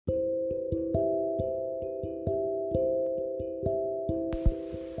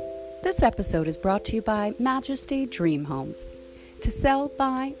This episode is brought to you by Majesty Dream Homes. To sell,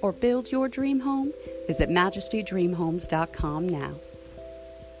 buy, or build your dream home, visit MajestyDreamHomes.com now.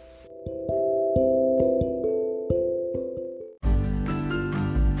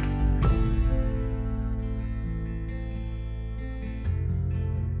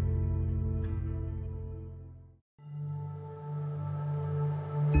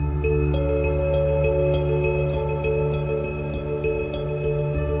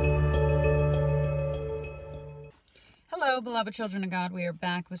 Hello, beloved children of God. We are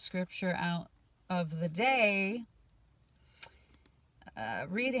back with scripture out of the day,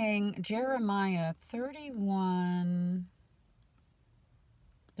 reading Jeremiah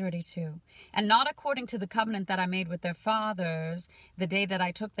 31:32. And not according to the covenant that I made with their fathers, the day that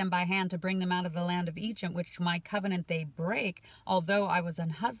I took them by hand to bring them out of the land of Egypt, which my covenant they break, although I was an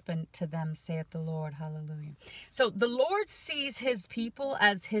husband to them, saith the Lord. Hallelujah. So the Lord sees his people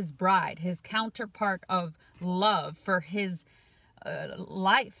as his bride, his counterpart of love for his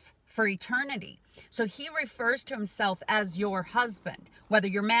life, for eternity. So he refers to himself as your husband, whether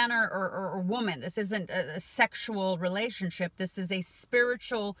you're man or woman. This isn't a sexual relationship. This is a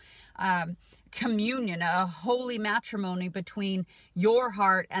spiritual communion, a holy matrimony between your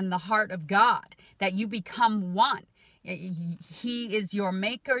heart and the heart of God, that you become one. He is your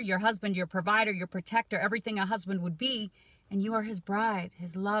maker, your husband, your provider, your protector, everything a husband would be, and you are his bride,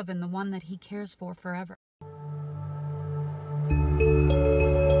 his love, and the one that he cares for forever.